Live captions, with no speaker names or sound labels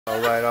All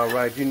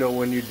right. You know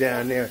when you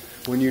down there,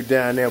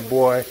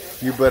 boy,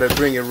 you better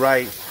bring it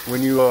right.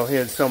 When you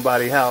hit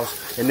somebody's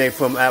house and they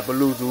from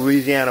Appaloosa,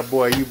 Louisiana,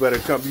 boy, you better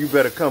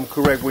come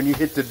correct. When you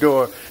hit the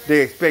door, they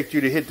expect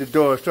you to hit the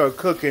door and start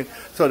cooking.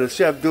 So the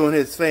chef doing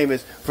his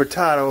famous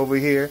frittata over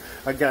here.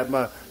 I got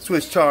my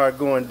Swiss chard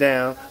going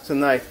down, some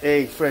nice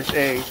eggs, fresh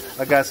eggs.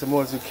 I got some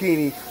more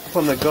zucchini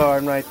from the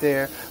garden right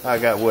there. I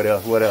got what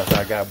else?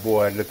 I got,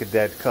 boy, look at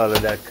that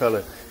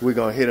color. We're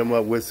gonna hit them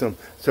up with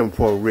some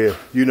pork rib.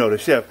 You know the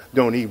chef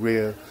don't eat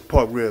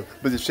pork rib,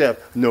 but the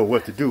chef know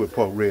what to do with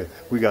pork rib.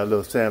 We got a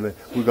little salmon.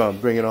 We're gonna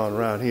bring it on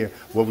around here.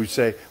 What we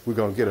say, we're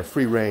gonna get a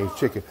free range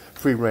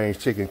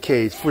chicken,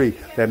 cage free.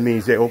 That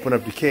means they open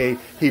up the cage,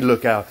 he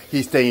look out,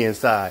 he stay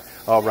inside.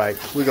 All right,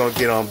 we're gonna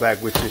get on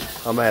back with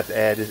this. I'm gonna have to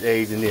add this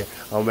eggs in there.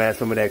 I'm gonna add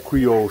some of that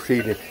Creole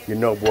seasoning. You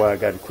know, boy, I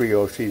got the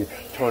Creole seasoning.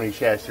 Tony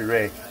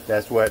Chacheray.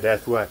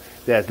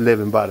 That's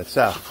living by the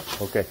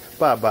South. Okay,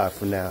 bye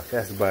for now.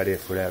 That's about it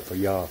for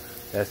y'all.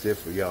 That's it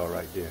for y'all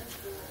right there.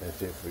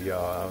 That's it for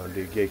y'all. I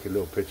gave you a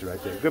little picture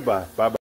right there. Goodbye. Bye.